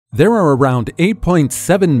There are around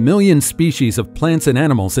 8.7 million species of plants and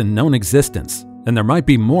animals in known existence, and there might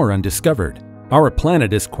be more undiscovered. Our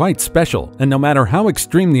planet is quite special, and no matter how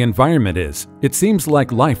extreme the environment is, it seems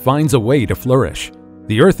like life finds a way to flourish.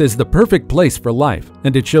 The Earth is the perfect place for life,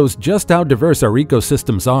 and it shows just how diverse our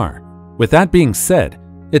ecosystems are. With that being said,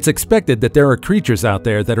 it's expected that there are creatures out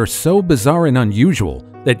there that are so bizarre and unusual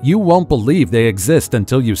that you won't believe they exist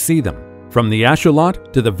until you see them. From the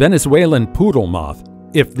Axolotl to the Venezuelan Poodle Moth,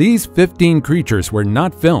 if these 15 creatures were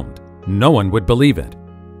not filmed, no one would believe it.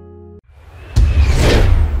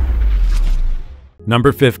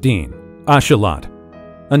 Number 15. Axolotl.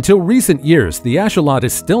 Until recent years, the axolotl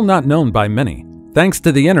is still not known by many. Thanks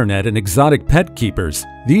to the internet and exotic pet keepers,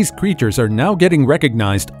 these creatures are now getting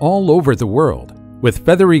recognized all over the world. With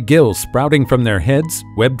feathery gills sprouting from their heads,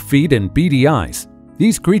 webbed feet, and beady eyes,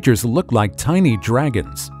 these creatures look like tiny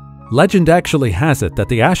dragons. Legend actually has it that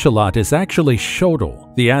the axolotl is actually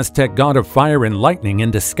Xochitl, the Aztec god of fire and lightning in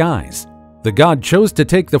disguise. The god chose to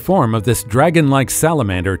take the form of this dragon-like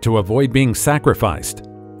salamander to avoid being sacrificed.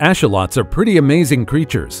 Axolotls are pretty amazing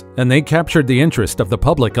creatures, and they captured the interest of the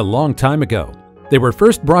public a long time ago. They were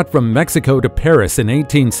first brought from Mexico to Paris in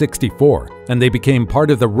 1864, and they became part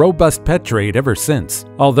of the robust pet trade ever since,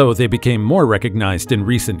 although they became more recognized in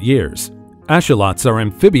recent years. Axolotls are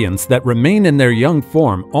amphibians that remain in their young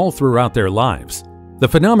form all throughout their lives. The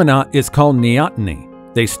phenomena is called neoteny.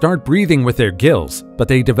 They start breathing with their gills, but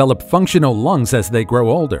they develop functional lungs as they grow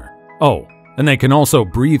older. Oh, and they can also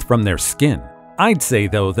breathe from their skin. I'd say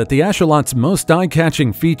though that the axolotls' most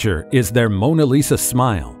eye-catching feature is their Mona Lisa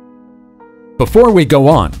smile. Before we go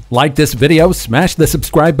on, like this video, smash the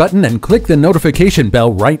subscribe button, and click the notification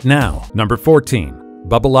bell right now. Number 14.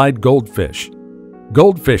 Bubble-eyed goldfish.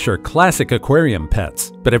 Goldfish are classic aquarium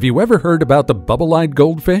pets, but have you ever heard about the bubble-eyed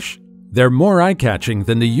goldfish? They're more eye-catching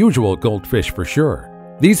than the usual goldfish for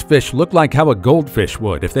sure. These fish look like how a goldfish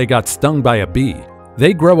would if they got stung by a bee.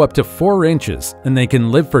 They grow up to 4 inches, and they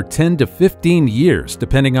can live for 10 to 15 years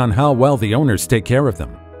depending on how well the owners take care of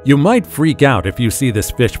them. You might freak out if you see this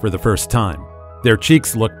fish for the first time. Their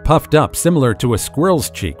cheeks look puffed up, similar to a squirrel's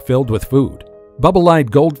cheek filled with food. Bubble-eyed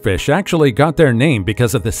goldfish actually got their name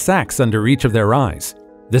because of the sacs under each of their eyes.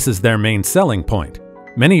 This is their main selling point.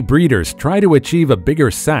 Many breeders try to achieve a bigger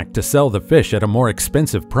sac to sell the fish at a more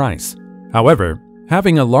expensive price. However,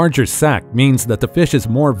 having a larger sac means that the fish is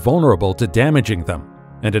more vulnerable to damaging them,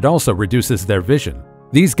 and it also reduces their vision.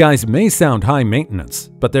 These guys may sound high maintenance,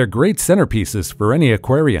 but they're great centerpieces for any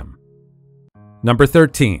aquarium. Number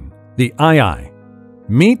 13. The Aye-aye.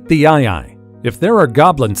 Meet the Aye-aye. If there are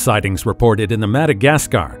goblin sightings reported in the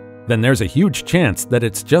Madagascar, then there's a huge chance that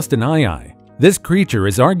it's just an aye-aye. This creature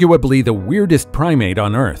is arguably the weirdest primate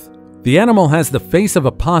on Earth. The animal has the face of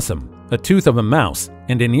a possum, a tooth of a mouse,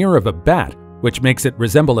 and an ear of a bat, which makes it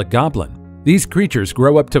resemble a goblin. These creatures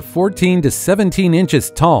grow up to 14 to 17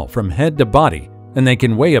 inches tall from head to body, and they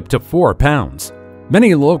can weigh up to 4 pounds.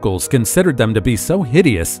 Many locals considered them to be so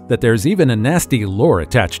hideous that there's even a nasty lore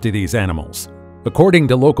attached to these animals. According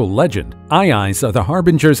to local legend, aye-ayes are the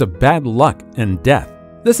harbingers of bad luck and death.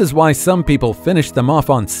 This is why some people finish them off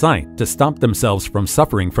on sight to stop themselves from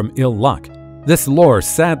suffering from ill luck. This lore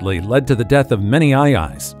sadly led to the death of many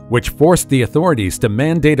aye-ayes, which forced the authorities to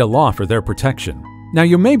mandate a law for their protection. Now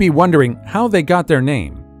you may be wondering how they got their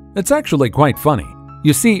name. It's actually quite funny.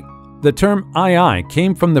 You see, the term aye-aye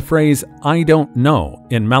came from the phrase "I don't know"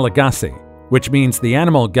 in Malagasy, which means the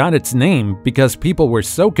animal got its name because people were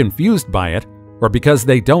so confused by it, or because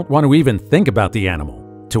they don't want to even think about the animal.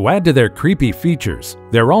 To add to their creepy features,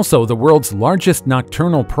 they're also the world's largest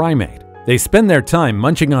nocturnal primate. They spend their time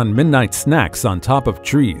munching on midnight snacks on top of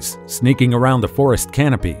trees, sneaking around the forest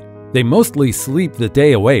canopy. They mostly sleep the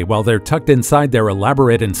day away while they're tucked inside their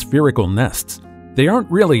elaborate and spherical nests. They aren't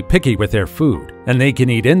really picky with their food, and they can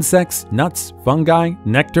eat insects, nuts, fungi,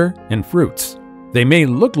 nectar, and fruits. They may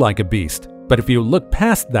look like a beast, but if you look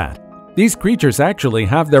past that, these creatures actually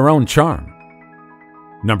have their own charm.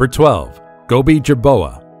 Number 12. Gobi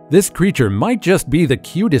jerboa. This creature might just be the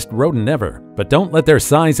cutest rodent ever, but don't let their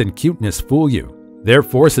size and cuteness fool you. They're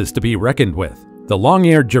forces to be reckoned with. The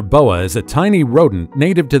long-eared jerboa is a tiny rodent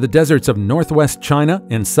native to the deserts of northwest China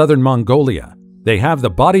and southern Mongolia. They have the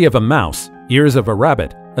body of a mouse, ears of a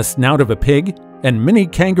rabbit, a snout of a pig, and mini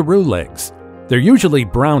kangaroo legs. They're usually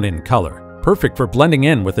brown in color, perfect for blending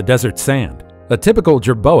in with the desert sand. A typical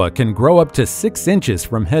jerboa can grow up to 6 inches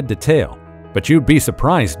from head to tail, but you'd be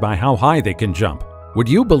surprised by how high they can jump. Would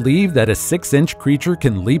you believe that a 6-inch creature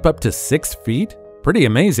can leap up to 6 feet? Pretty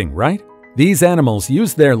amazing, right? These animals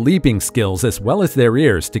use their leaping skills as well as their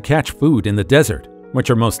ears to catch food in the desert, which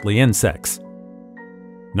are mostly insects.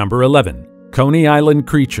 Number 11. Coney Island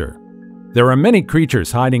creature. There are many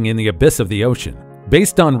creatures hiding in the abyss of the ocean.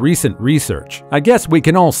 Based on recent research, I guess we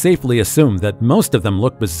can all safely assume that most of them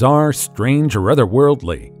look bizarre, strange, or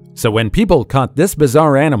otherworldly. So when people caught this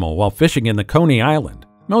bizarre animal while fishing in the Coney Island,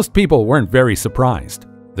 most people weren't very surprised.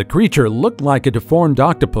 The creature looked like a deformed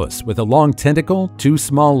octopus with a long tentacle, 2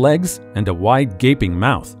 small legs, and a wide gaping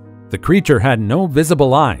mouth. The creature had no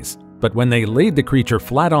visible eyes, but when they laid the creature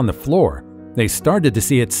flat on the floor, they started to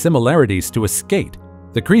see its similarities to a skate.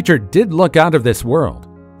 The creature did look out of this world,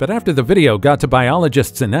 but after the video got to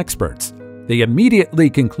biologists and experts, they immediately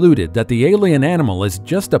concluded that the alien animal is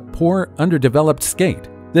just a poor, underdeveloped skate.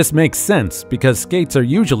 This makes sense because skates are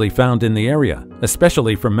usually found in the area,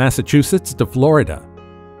 especially from Massachusetts to Florida.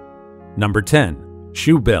 Number 10.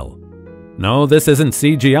 Shoebill. No, this isn't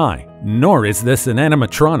CGI, nor is this an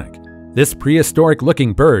animatronic. This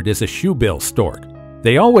prehistoric-looking bird is a shoebill stork.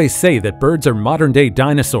 They always say that birds are modern-day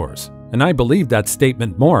dinosaurs, and I believe that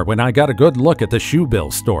statement more when I got a good look at the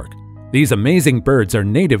shoebill stork. These amazing birds are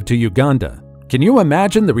native to Uganda. Can you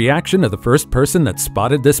imagine the reaction of the first person that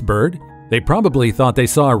spotted this bird? They probably thought they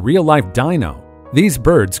saw a real-life dino. These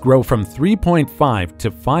birds grow from 3.5 to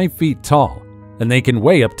 5 feet tall, and they can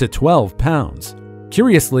weigh up to 12 pounds.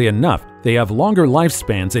 Curiously enough, they have longer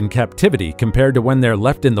lifespans in captivity compared to when they're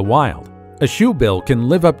left in the wild. A shoebill can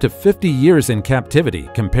live up to 50 years in captivity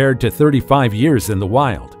compared to 35 years in the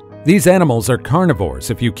wild. These animals are carnivores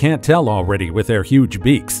if you can't tell already with their huge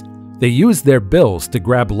beaks. They use their bills to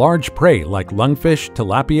grab large prey like lungfish,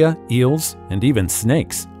 tilapia, eels, and even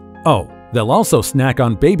snakes. Oh, they'll also snack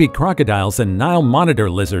on baby crocodiles and Nile monitor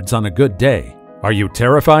lizards on a good day. Are you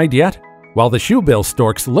terrified yet? While the shoebill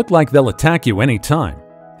storks look like they'll attack you anytime,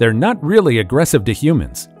 they're not really aggressive to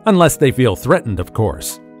humans, unless they feel threatened, of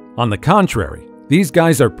course. On the contrary, these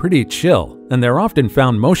guys are pretty chill, and they're often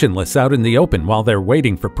found motionless out in the open while they're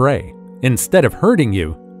waiting for prey. Instead of hurting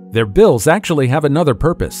you, their bills actually have another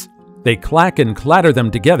purpose. They clack and clatter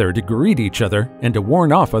them together to greet each other and to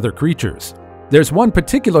warn off other creatures. There's one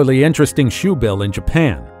particularly interesting shoebill in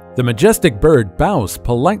Japan. The majestic bird bows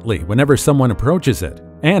politely whenever someone approaches it,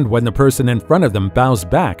 and when the person in front of them bows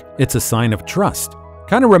back, it's a sign of trust.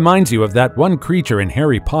 Kinda reminds you of that one creature in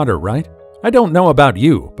Harry Potter, right? I don't know about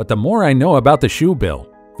you, but the more I know about the shoebill,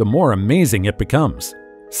 the more amazing it becomes.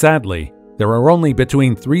 Sadly, there are only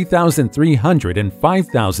between 3,300 and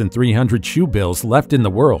 5,300 shoebills left in the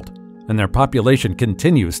world, and their population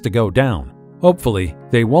continues to go down. Hopefully,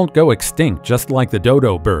 they won't go extinct just like the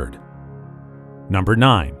dodo bird. Number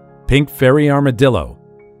 9. Pink Fairy Armadillo.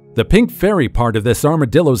 The pink fairy part of this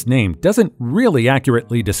armadillo's name doesn't really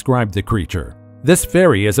accurately describe the creature. This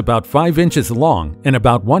fairy is about 5 inches long and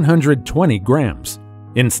about 120 grams.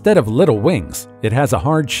 Instead of little wings, it has a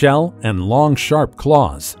hard shell and long, sharp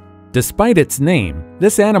claws. Despite its name,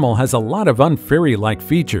 this animal has a lot of unfairy-like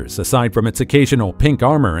features aside from its occasional pink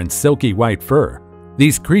armor and silky white fur.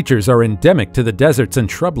 These creatures are endemic to the deserts and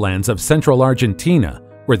shrublands of central Argentina,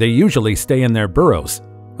 where they usually stay in their burrows,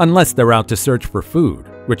 unless they're out to search for food,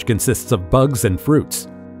 which consists of bugs and fruits.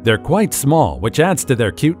 They're quite small, which adds to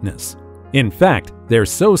their cuteness. In fact, they're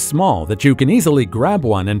so small that you can easily grab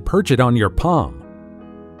one and perch it on your palm.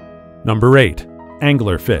 Number 8.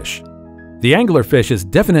 Anglerfish. The anglerfish is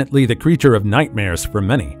definitely the creature of nightmares for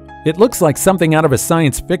many. It looks like something out of a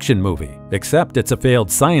science fiction movie, except it's a failed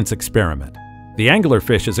science experiment. The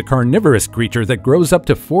anglerfish is a carnivorous creature that grows up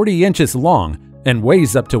to 40 inches long and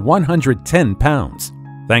weighs up to 110 pounds.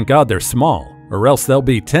 Thank God they're small, or else they'll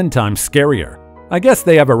be 10 times scarier. I guess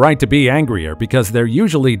they have a right to be angrier because they're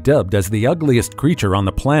usually dubbed as the ugliest creature on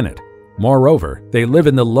the planet. Moreover, they live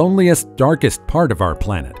in the loneliest, darkest part of our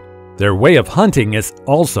planet. Their way of hunting is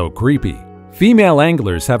also creepy. Female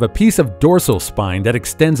anglers have a piece of dorsal spine that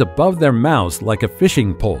extends above their mouths like a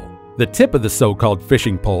fishing pole. The tip of the so-called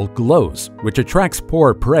fishing pole glows, which attracts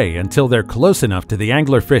poor prey until they're close enough to the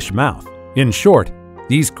anglerfish mouth. In short,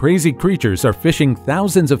 these crazy creatures are fishing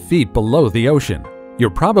thousands of feet below the ocean. You're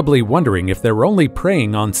probably wondering if they're only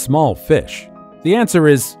preying on small fish. The answer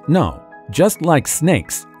is no. Just like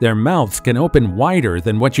snakes, their mouths can open wider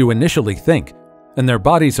than what you initially think, and their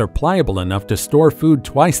bodies are pliable enough to store food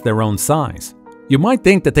twice their own size. You might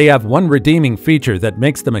think that they have one redeeming feature that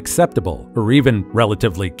makes them acceptable or even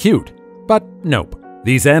relatively cute, but nope.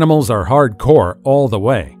 These animals are hardcore all the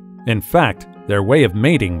way. In fact, their way of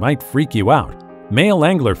mating might freak you out. Male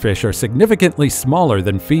anglerfish are significantly smaller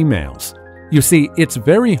than females. You see, it's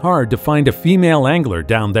very hard to find a female angler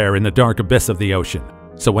down there in the dark abyss of the ocean.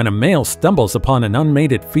 So when a male stumbles upon an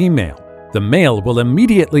unmated female, the male will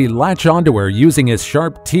immediately latch onto her using his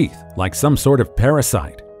sharp teeth like some sort of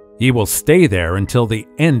parasite. He will stay there until the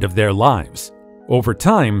end of their lives. Over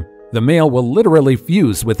time, The male will literally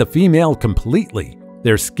fuse with the female completely.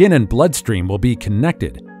 Their skin and bloodstream will be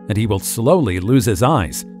connected, and he will slowly lose his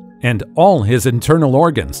eyes and all his internal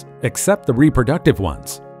organs, except the reproductive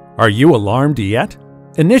ones. Are you alarmed yet?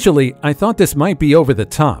 Initially, I thought this might be over the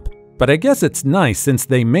top, but I guess it's nice since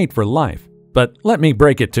they mate for life. But let me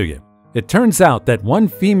break it to you. It turns out that one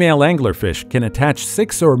female anglerfish can attach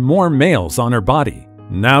 6 or more males on her body.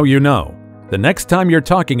 Now you know. The next time you're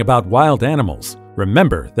talking about wild animals,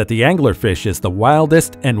 remember that the anglerfish is the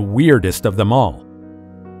wildest and weirdest of them all.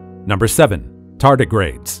 Number 7.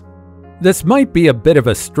 Tardigrades. This might be a bit of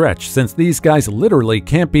a stretch since these guys literally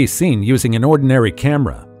can't be seen using an ordinary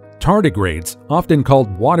camera. Tardigrades, often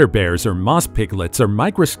called water bears or moss piglets, are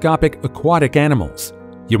microscopic aquatic animals.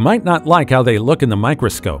 You might not like how they look in the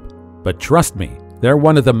microscope, but trust me, they're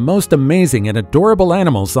one of the most amazing and adorable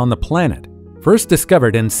animals on the planet. First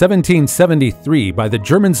discovered in 1773 by the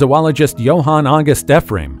German zoologist Johann August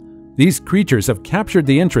Ephraim, these creatures have captured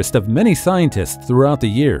the interest of many scientists throughout the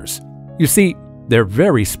years. You see, they're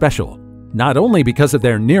very special, not only because of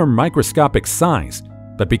their near microscopic size,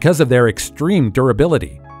 but because of their extreme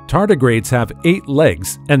durability. Tardigrades have 8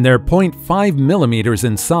 legs and they're 0.5 millimeters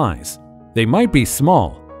in size. They might be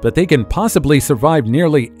small, but they can possibly survive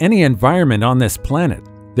nearly any environment on this planet.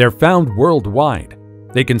 They're found worldwide.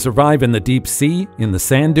 They can survive in the deep sea, in the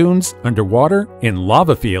sand dunes, underwater, in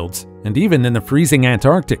lava fields, and even in the freezing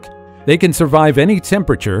Antarctic. They can survive any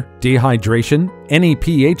temperature, dehydration, any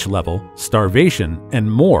pH level, starvation,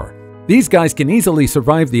 and more. These guys can easily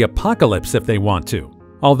survive the apocalypse if they want to,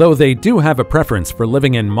 although they do have a preference for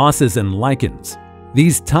living in mosses and lichens.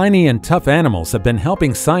 These tiny and tough animals have been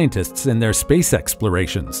helping scientists in their space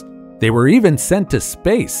explorations. They were even sent to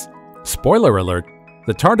space. Spoiler alert,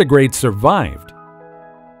 the tardigrade survived.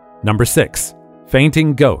 Number 6.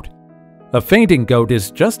 Fainting goat. A fainting goat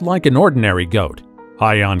is just like an ordinary goat,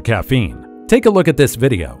 high on caffeine. Take a look at this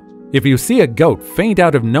video. If you see a goat faint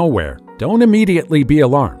out of nowhere, don't immediately be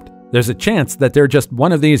alarmed. There's a chance that they're just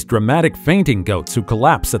one of these dramatic fainting goats who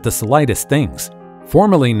collapse at the slightest things.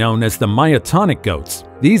 Formerly known as the myotonic goats,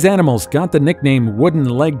 these animals got the nickname wooden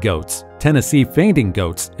leg goats, Tennessee fainting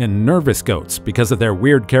goats, and nervous goats because of their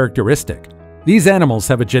weird characteristic. These animals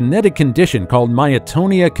have a genetic condition called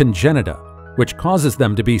myotonia congenita, which causes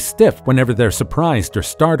them to be stiff whenever they're surprised or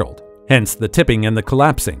startled, hence the tipping and the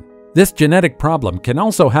collapsing. This genetic problem can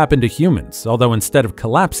also happen to humans, although instead of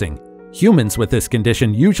collapsing, humans with this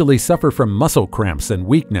condition usually suffer from muscle cramps and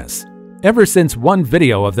weakness. Ever since one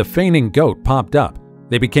video of the fainting goat popped up,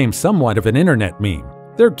 they became somewhat of an internet meme.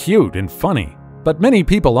 They're cute and funny, but many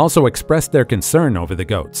people also expressed their concern over the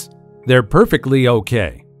goats. They're perfectly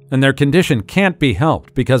okay, and their condition can't be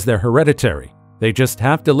helped because they're hereditary. They just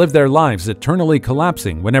have to live their lives eternally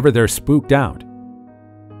collapsing whenever they're spooked out.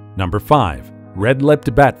 Number 5.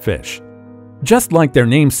 Red-lipped batfish. Just like their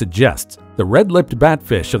name suggests, the red-lipped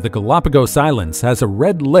batfish of the Galapagos Islands has a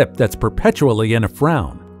red lip that's perpetually in a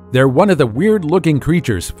frown. They're one of the weird-looking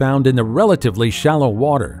creatures found in the relatively shallow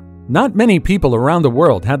water. Not many people around the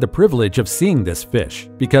world had the privilege of seeing this fish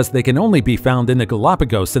because they can only be found in the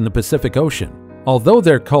Galapagos in the Pacific Ocean. Although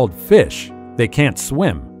they're called fish, they can't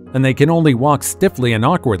swim, and they can only walk stiffly and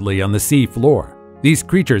awkwardly on the sea floor. These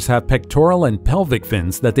creatures have pectoral and pelvic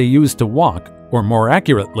fins that they use to walk, or more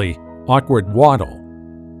accurately, awkward waddle.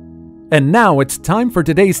 And now it's time for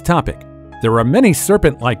today's topic. There are many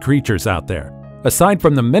serpent-like creatures out there. Aside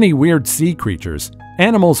from the many weird sea creatures,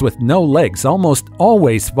 animals with no legs almost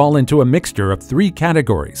always fall into a mixture of 3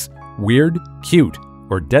 categories: weird, cute,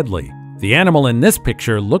 or deadly. The animal in this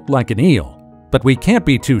picture looked like an eel, but we can't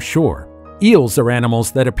be too sure. Eels are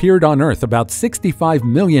animals that appeared on Earth about 65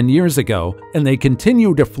 million years ago, and they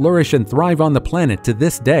continue to flourish and thrive on the planet to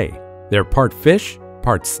this day. They're part fish,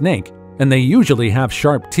 part snake, and they usually have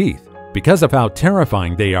sharp teeth. Because of how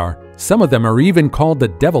terrifying they are, some of them are even called the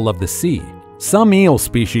devil of the sea. Some eel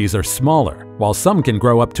species are smaller, while some can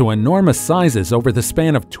grow up to enormous sizes over the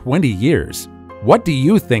span of 20 years. What do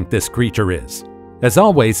you think this creature is? As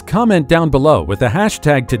always, comment down below with the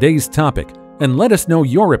hashtag today's topic and let us know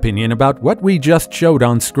your opinion about what we just showed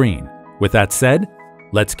on screen. With that said,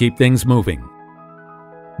 let's keep things moving.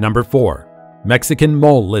 Number 4. Mexican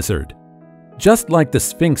mole lizard. Just like the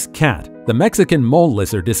Sphinx cat, the Mexican mole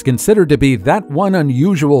lizard is considered to be that one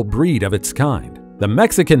unusual breed of its kind. The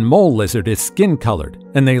Mexican mole lizard is skin-colored,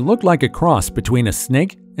 and they look like a cross between a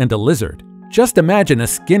snake and a lizard. Just imagine a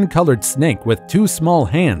skin-colored snake with 2 small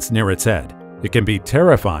hands near its head. It can be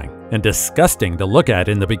terrifying and disgusting to look at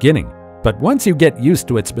in the beginning, but once you get used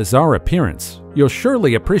to its bizarre appearance, you'll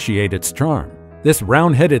surely appreciate its charm. This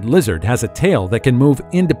round-headed lizard has a tail that can move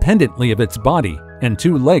independently of its body and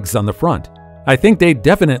 2 legs on the front. I think they'd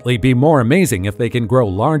definitely be more amazing if they can grow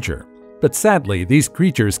larger. But sadly, these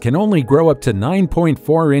creatures can only grow up to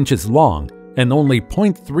 9.4 inches long and only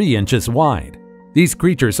 0.3 inches wide. These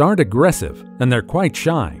creatures aren't aggressive, and they're quite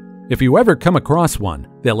shy. If you ever come across one,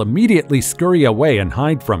 they'll immediately scurry away and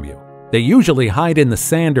hide from you. They usually hide in the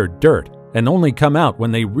sand or dirt and only come out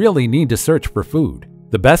when they really need to search for food.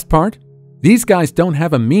 The best part? These guys don't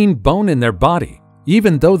have a mean bone in their body.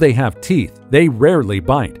 Even though they have teeth, they rarely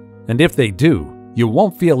bite. And if they do, you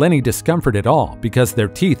won't feel any discomfort at all because their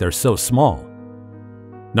teeth are so small.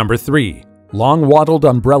 Number 3. Long-wattled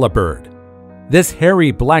umbrella bird. This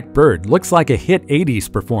hairy black bird looks like a hit 80s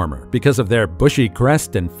performer because of their bushy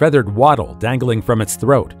crest and feathered wattle dangling from its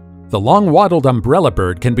throat. The long-wattled umbrella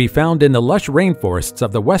bird can be found in the lush rainforests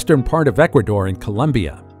of the western part of Ecuador and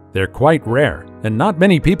Colombia. They're quite rare, and not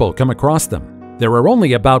many people come across them. There are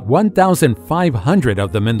only about 1,500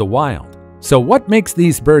 of them in the wild. So what makes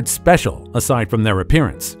these birds special aside from their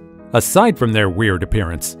appearance? Aside from their weird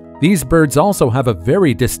appearance, these birds also have a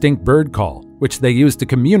very distinct bird call, which they use to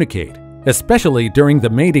communicate, especially during the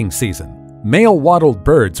mating season. Male wattled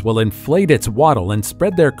birds will inflate its wattle and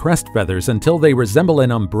spread their crest feathers until they resemble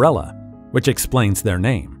an umbrella, which explains their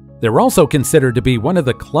name. They're also considered to be one of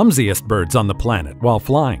the clumsiest birds on the planet while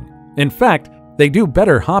flying. In fact, they do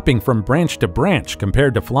better hopping from branch to branch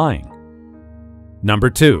compared to flying. Number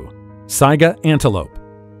 2. Saiga antelope.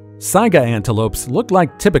 Saiga antelopes look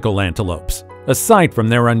like typical antelopes, aside from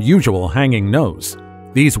their unusual hanging nose.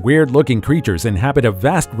 These weird-looking creatures inhabit a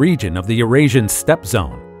vast region of the Eurasian steppe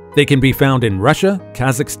zone. They can be found in Russia,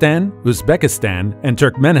 Kazakhstan, Uzbekistan, and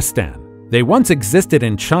Turkmenistan. They once existed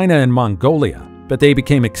in China and Mongolia, but they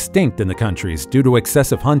became extinct in the countries due to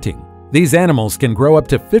excessive hunting. These animals can grow up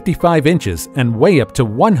to 55 inches and weigh up to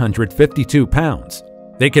 152 pounds.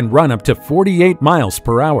 They can run up to 48 miles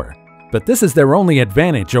per hour. But this is their only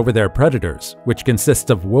advantage over their predators, which consists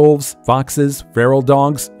of wolves, foxes, feral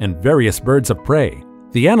dogs, and various birds of prey.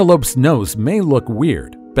 The antelope's nose may look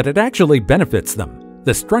weird, but it actually benefits them.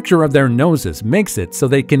 The structure of their noses makes it so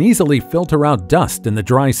they can easily filter out dust in the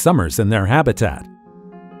dry summers in their habitat.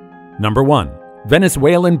 Number 1.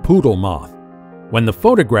 Venezuelan Poodle Moth. When the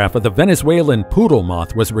photograph of the Venezuelan poodle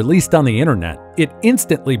moth was released on the internet, it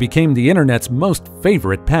instantly became the internet's most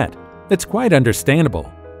favorite pet. It's quite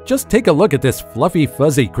understandable. Just take a look at this fluffy,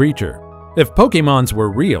 fuzzy creature. If Pokemons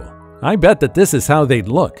were real, I bet that this is how they'd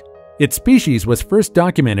look. Its species was first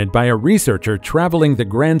documented by a researcher traveling the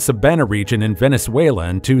Gran Sabana region in Venezuela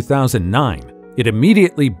in 2009. It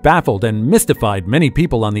immediately baffled and mystified many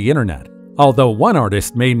people on the internet, although one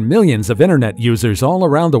artist made millions of internet users all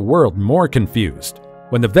around the world more confused.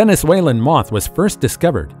 When the Venezuelan moth was first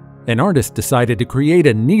discovered, an artist decided to create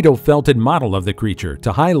a needle-felted model of the creature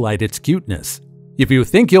to highlight its cuteness. If you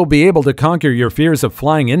think you'll be able to conquer your fears of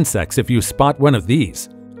flying insects if you spot one of these,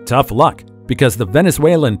 tough luck, because the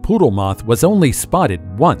Venezuelan poodle moth was only spotted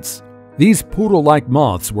once. These poodle-like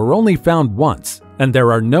moths were only found once, and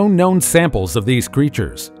there are no known samples of these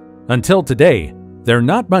creatures. Until today, there's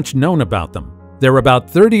not much known about them. They're about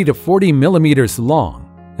 30 to 40 millimeters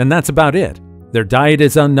long, and that's about it. Their diet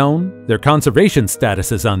is unknown, their conservation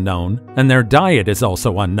status is unknown, and their diet is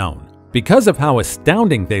also unknown. Because of how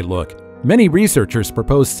astounding they look, many researchers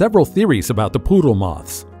propose several theories about the poodle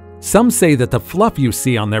moths. Some say that the fluff you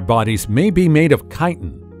see on their bodies may be made of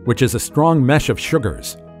chitin, which is a strong mesh of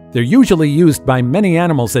sugars. They're usually used by many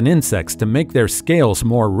animals and insects to make their scales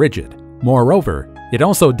more rigid. Moreover, it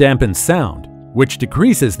also dampens sound, which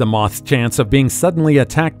decreases the moth's chance of being suddenly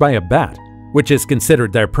attacked by a bat, which is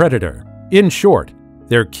considered their predator. In short,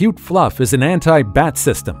 their cute fluff is an anti-bat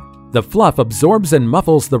system. The fluff absorbs and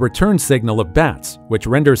muffles the return signal of bats, which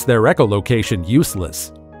renders their echolocation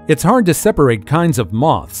useless. It's hard to separate kinds of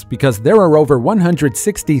moths because there are over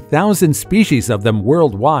 160,000 species of them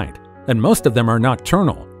worldwide, and most of them are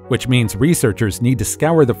nocturnal, which means researchers need to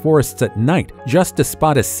scour the forests at night just to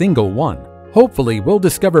spot a single one. Hopefully, we'll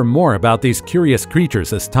discover more about these curious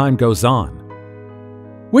creatures as time goes on.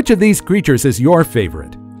 Which of these creatures is your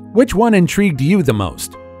favorite? Which one intrigued you the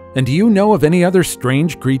most? And do you know of any other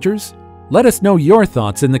strange creatures? Let us know your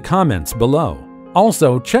thoughts in the comments below.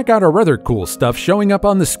 Also, check out our other cool stuff showing up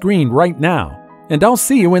on the screen right now, and I'll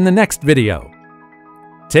see you in the next video.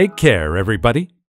 Take care, everybody.